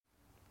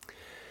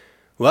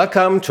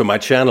Welcome to my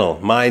channel.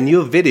 My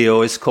new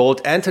video is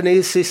called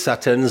Antony C.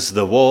 Sutton's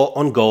The War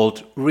on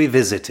Gold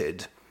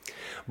Revisited.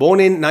 Born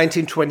in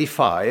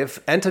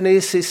 1925, Antony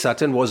C.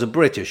 Sutton was a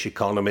British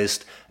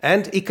economist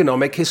and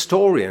economic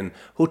historian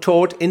who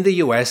taught in the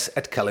US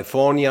at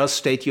California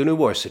State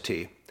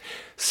University.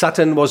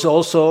 Sutton was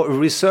also a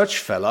research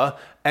fellow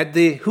at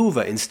the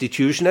Hoover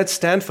Institution at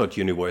Stanford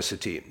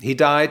University. He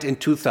died in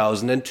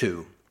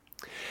 2002.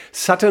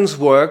 Sutton's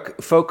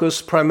work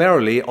focused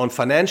primarily on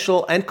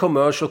financial and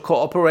commercial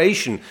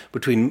cooperation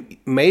between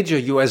major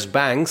US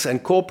banks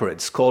and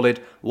corporates, call it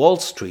Wall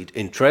Street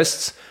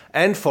interests,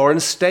 and foreign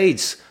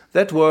states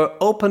that were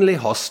openly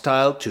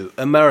hostile to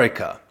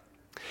America.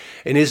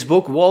 In his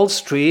book Wall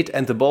Street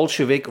and the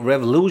Bolshevik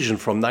Revolution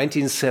from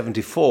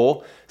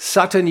 1974,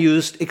 Sutton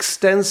used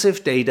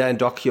extensive data and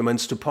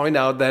documents to point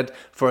out that,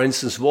 for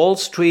instance, Wall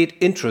Street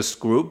interest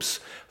groups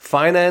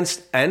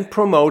financed and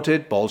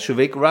promoted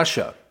Bolshevik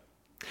Russia.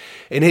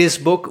 In his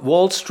book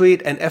Wall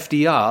Street and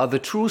FDR, the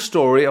true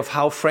story of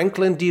how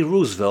Franklin D.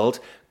 Roosevelt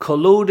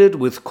colluded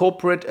with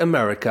corporate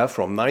America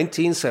from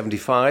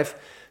 1975,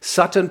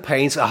 Sutton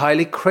paints a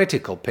highly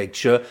critical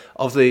picture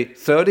of the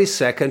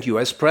 32nd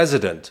US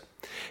president.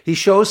 He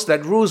shows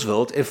that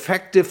Roosevelt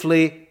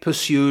effectively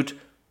pursued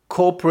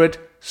corporate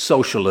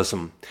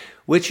socialism,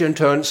 which in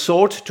turn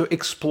sought to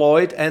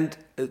exploit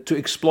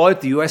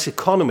the US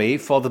economy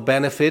for the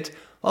benefit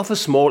of a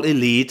small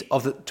elite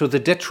to the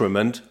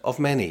detriment of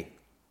many.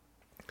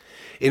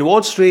 In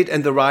Wall Street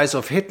and the Rise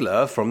of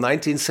Hitler from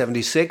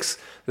 1976,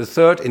 the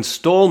third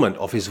installment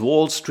of his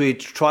Wall Street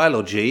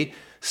trilogy,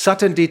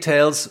 Sutton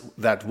details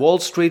that Wall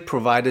Street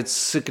provided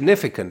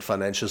significant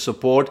financial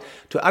support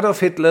to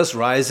Adolf Hitler's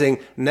rising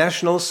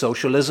National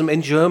Socialism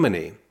in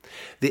Germany,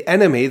 the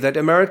enemy that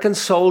American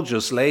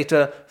soldiers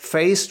later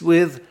faced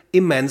with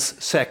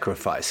immense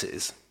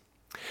sacrifices.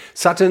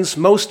 Sutton's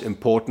most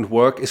important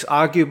work is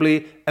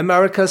arguably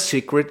America's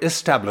Secret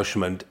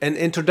Establishment, an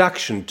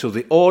introduction to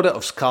the Order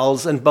of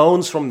Skulls and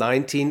Bones from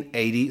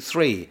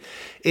 1983.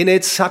 In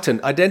it, Sutton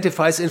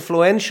identifies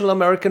influential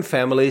American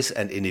families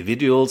and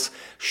individuals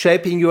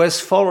shaping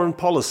US foreign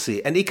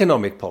policy and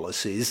economic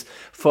policies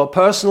for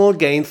personal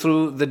gain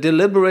through the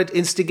deliberate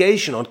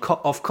instigation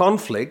of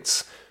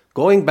conflicts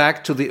going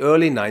back to the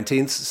early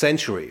 19th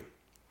century.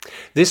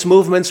 This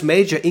movement's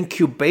major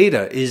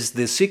incubator is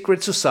the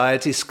secret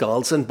society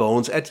Skulls and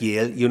Bones at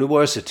Yale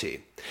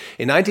University.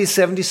 In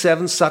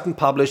 1977, Sutton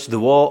published The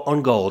War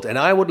on Gold, and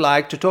I would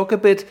like to talk a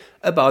bit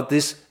about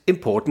this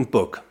important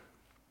book.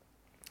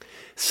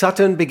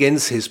 Sutton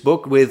begins his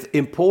book with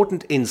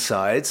important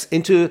insights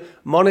into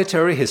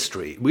monetary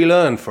history. We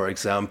learn, for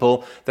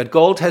example, that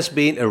gold has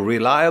been a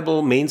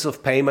reliable means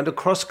of payment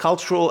across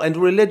cultural and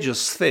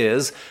religious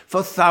spheres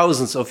for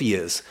thousands of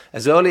years.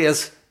 As early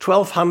as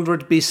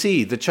 1200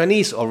 BC, the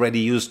Chinese already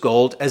used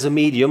gold as a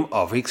medium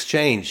of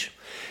exchange.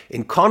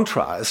 In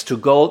contrast to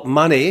gold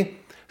money,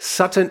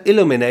 Sutton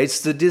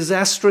illuminates the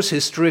disastrous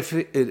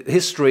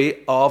history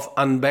of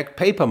unbacked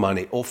paper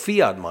money or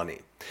fiat money.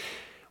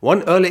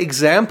 One early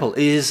example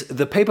is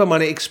the paper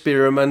money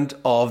experiment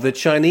of the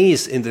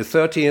Chinese in the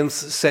 13th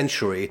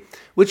century,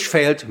 which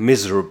failed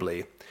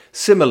miserably.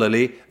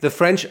 Similarly, the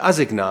French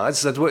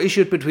assignats that were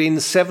issued between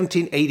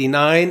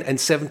 1789 and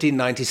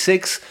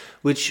 1796,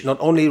 which not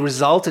only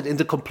resulted in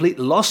the complete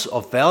loss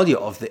of value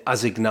of the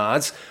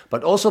assignats,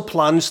 but also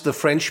plunged the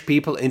French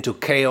people into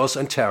chaos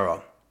and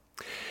terror.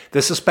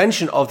 The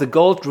suspension of the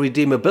gold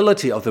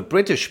redeemability of the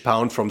British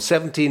pound from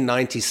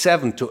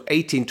 1797 to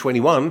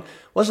 1821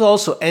 was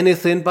also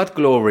anything but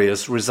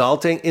glorious,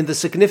 resulting in the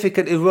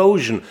significant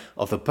erosion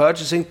of the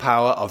purchasing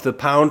power of the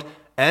pound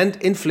and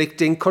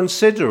inflicting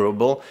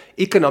considerable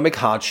economic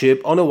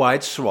hardship on a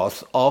wide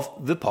swath of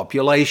the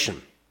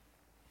population.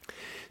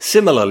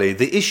 Similarly,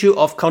 the issue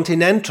of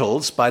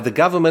continentals by the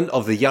government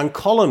of the young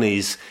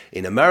colonies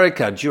in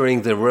America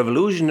during the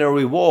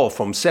Revolutionary War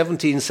from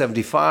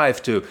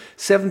 1775 to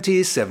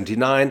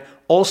 1779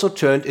 also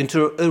turned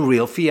into a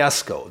real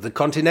fiasco. The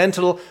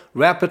continental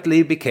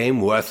rapidly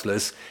became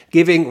worthless,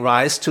 giving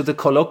rise to the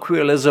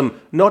colloquialism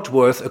 "not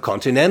worth a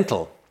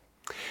continental."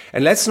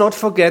 And let's not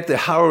forget the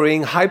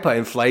harrowing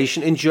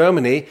hyperinflation in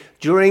Germany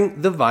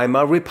during the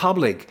Weimar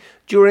Republic,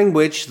 during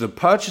which the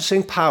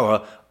purchasing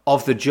power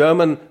of the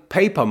German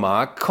paper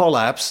mark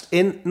collapsed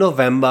in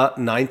November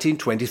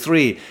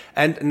 1923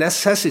 and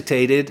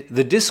necessitated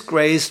the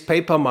disgraced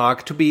paper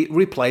mark to be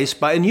replaced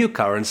by a new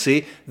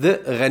currency,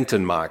 the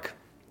Rentenmark.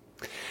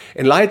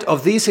 In light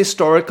of these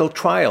historical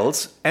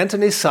trials,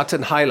 Antony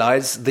Sutton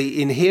highlights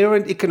the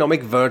inherent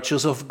economic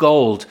virtues of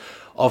gold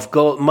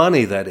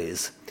money that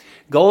is.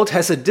 Gold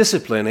has a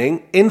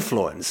disciplining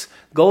influence.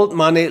 Gold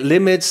money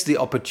limits the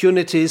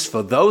opportunities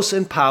for those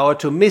in power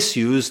to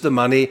misuse the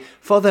money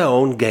for their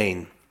own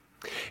gain.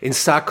 In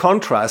stark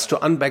contrast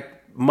to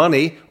unbacked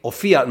money or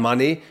fiat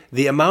money,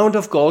 the amount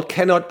of gold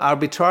cannot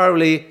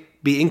arbitrarily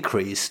be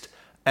increased,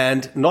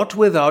 and not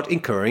without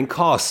incurring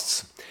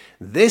costs.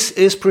 This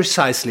is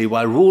precisely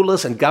why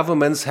rulers and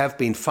governments have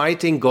been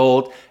fighting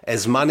gold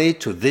as money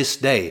to this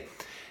day,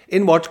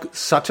 in what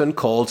Sutton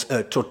calls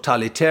a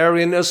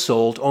totalitarian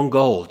assault on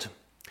gold.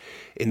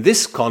 In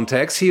this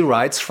context, he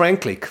writes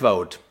frankly,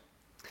 quote,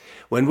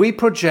 "When we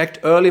project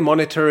early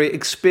monetary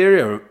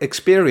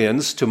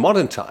experience to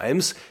modern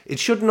times, it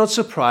should not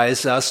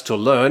surprise us to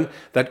learn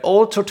that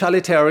all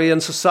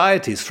totalitarian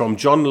societies, from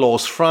John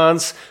Law's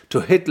France to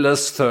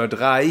Hitler's Third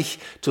Reich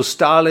to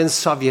Stalin's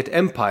Soviet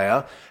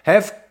Empire,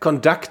 have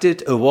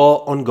conducted a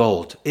war on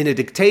gold. In a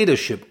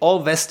dictatorship, all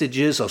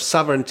vestiges of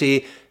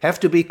sovereignty have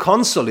to be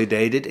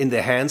consolidated in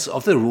the hands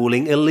of the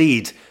ruling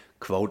elite."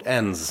 Quote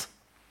ends.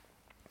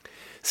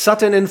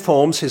 Sutton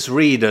informs his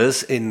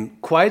readers in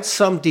quite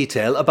some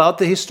detail about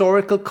the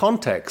historical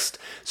context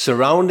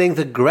surrounding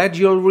the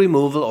gradual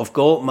removal of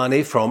gold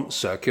money from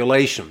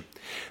circulation.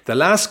 The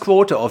last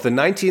quarter of the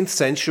 19th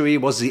century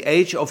was the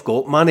age of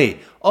gold money,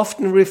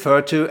 often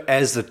referred to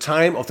as the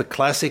time of the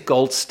classic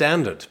gold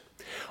standard.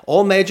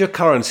 All major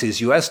currencies,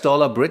 US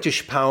dollar,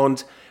 British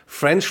pound,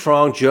 French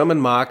franc,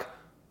 German mark,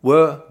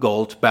 were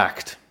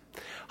gold-backed.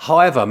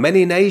 However,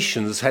 many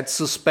nations had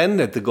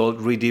suspended the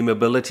gold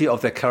redeemability of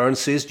their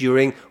currencies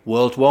during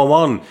World War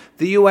I,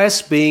 the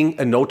US being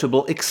a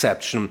notable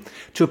exception,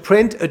 to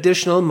print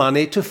additional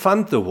money to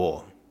fund the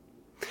war.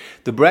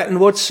 The Bretton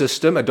Woods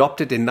system,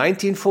 adopted in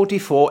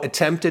 1944,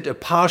 attempted a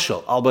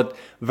partial, albeit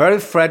very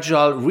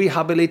fragile,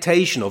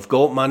 rehabilitation of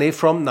gold money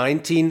from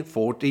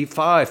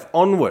 1945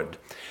 onward.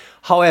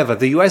 However,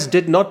 the US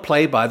did not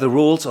play by the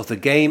rules of the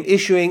game,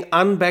 issuing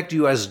unbacked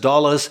US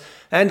dollars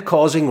and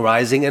causing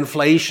rising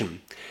inflation.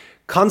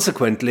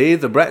 Consequently,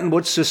 the Bretton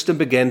Woods system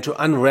began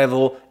to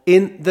unravel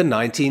in the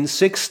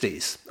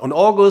 1960s. On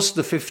August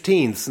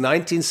 15,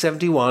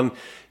 1971,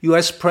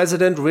 US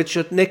President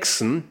Richard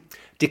Nixon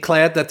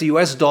declared that the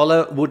US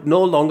dollar would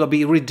no longer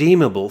be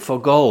redeemable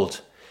for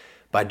gold.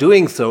 By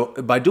doing so,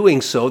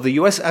 the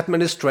US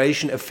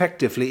administration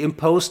effectively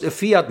imposed a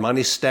fiat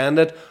money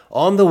standard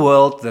on the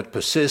world that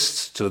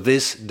persists to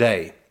this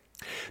day.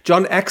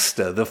 John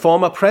Exter, the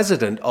former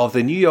president of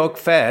the New York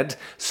Fed,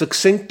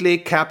 succinctly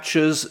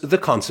captures the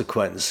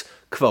consequence.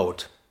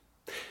 Quote,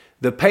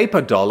 "The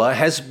paper dollar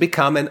has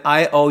become an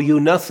I owe you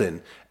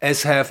nothing,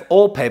 as have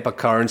all paper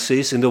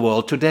currencies in the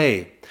world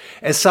today.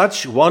 As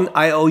such, one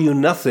I owe you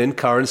nothing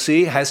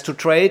currency has to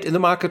trade in the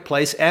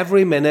marketplace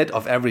every minute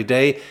of every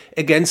day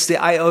against the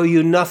I owe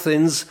you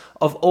nothings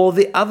of all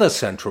the other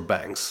central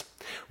banks.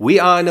 We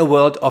are in a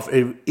world of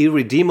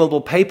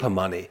irredeemable paper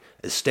money,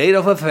 a state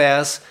of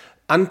affairs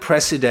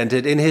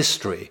unprecedented in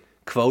history."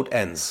 Quote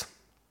ends.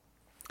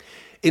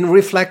 In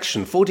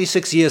reflection,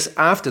 46 years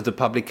after the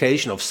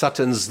publication of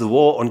Sutton's The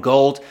War on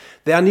Gold,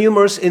 there are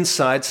numerous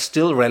insights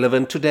still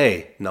relevant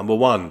today. Number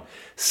one,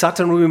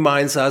 Sutton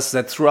reminds us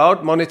that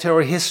throughout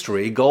monetary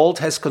history, gold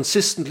has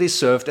consistently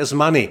served as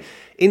money,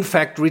 in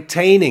fact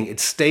retaining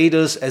its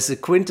status as the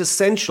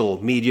quintessential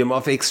medium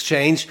of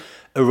exchange,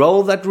 a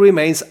role that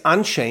remains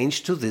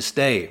unchanged to this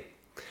day.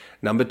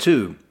 Number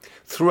two,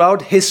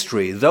 throughout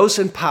history, those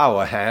in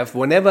power have,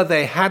 whenever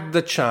they had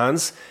the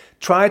chance,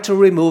 tried to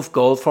remove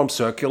gold from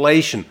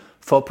circulation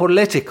for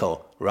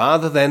political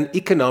rather than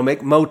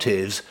economic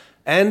motives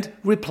and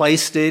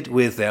replaced it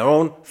with their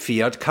own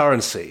fiat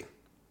currency.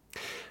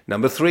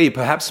 Number three,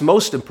 perhaps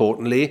most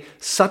importantly,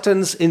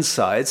 Sutton's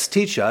insights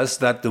teach us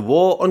that the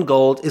war on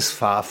gold is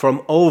far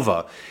from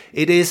over.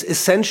 It is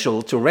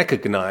essential to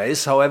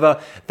recognize, however,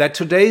 that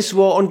today's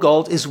war on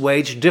gold is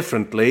waged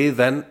differently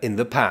than in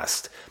the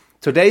past.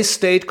 Today's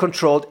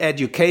state-controlled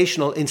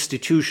educational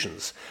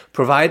institutions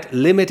provide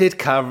limited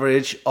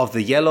coverage of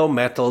the yellow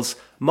metal's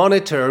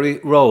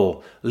monetary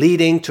role,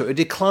 leading to a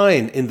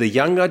decline in the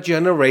younger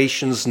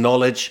generation's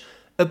knowledge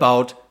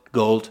about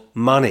gold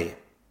money.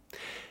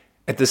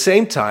 At the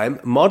same time,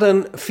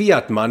 modern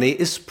fiat money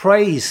is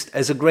praised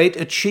as a great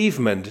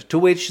achievement to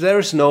which there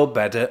is no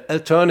better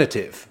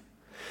alternative.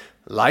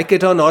 Like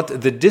it or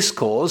not, the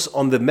discourse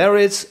on the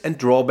merits and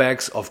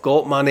drawbacks of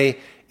gold money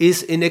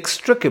is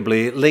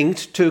inextricably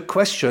linked to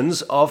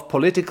questions of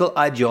political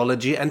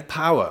ideology and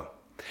power.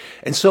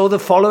 And so the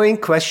following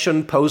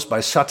question posed by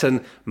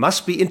Sutton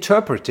must be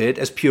interpreted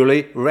as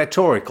purely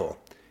rhetorical.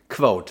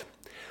 Quote,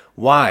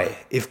 "Why,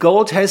 if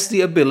gold has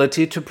the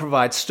ability to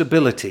provide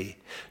stability,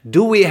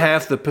 do we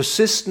have the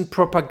persistent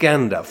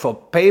propaganda for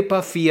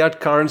paper fiat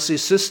currency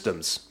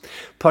systems,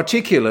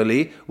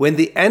 particularly when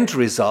the end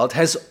result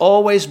has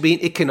always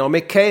been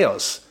economic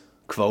chaos?"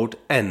 Quote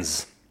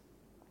ends.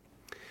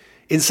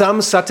 In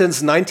sum,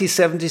 Sutton's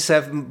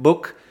 1977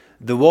 book,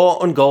 The War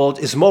on Gold,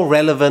 is more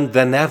relevant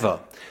than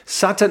ever.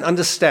 Sutton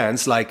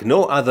understands, like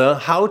no other,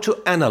 how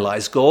to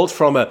analyze gold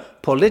from a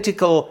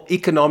political,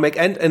 economic,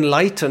 and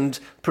enlightened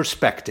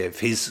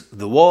perspective. His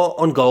The War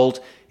on Gold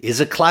is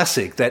a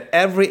classic that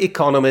every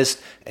economist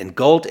and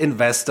gold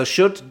investor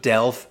should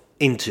delve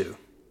into.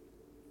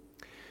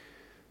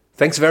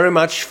 Thanks very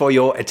much for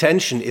your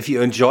attention. If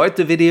you enjoyed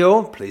the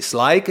video, please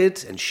like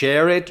it and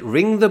share it,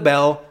 ring the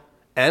bell,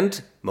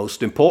 and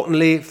most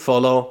importantly,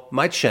 follow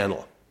my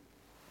channel.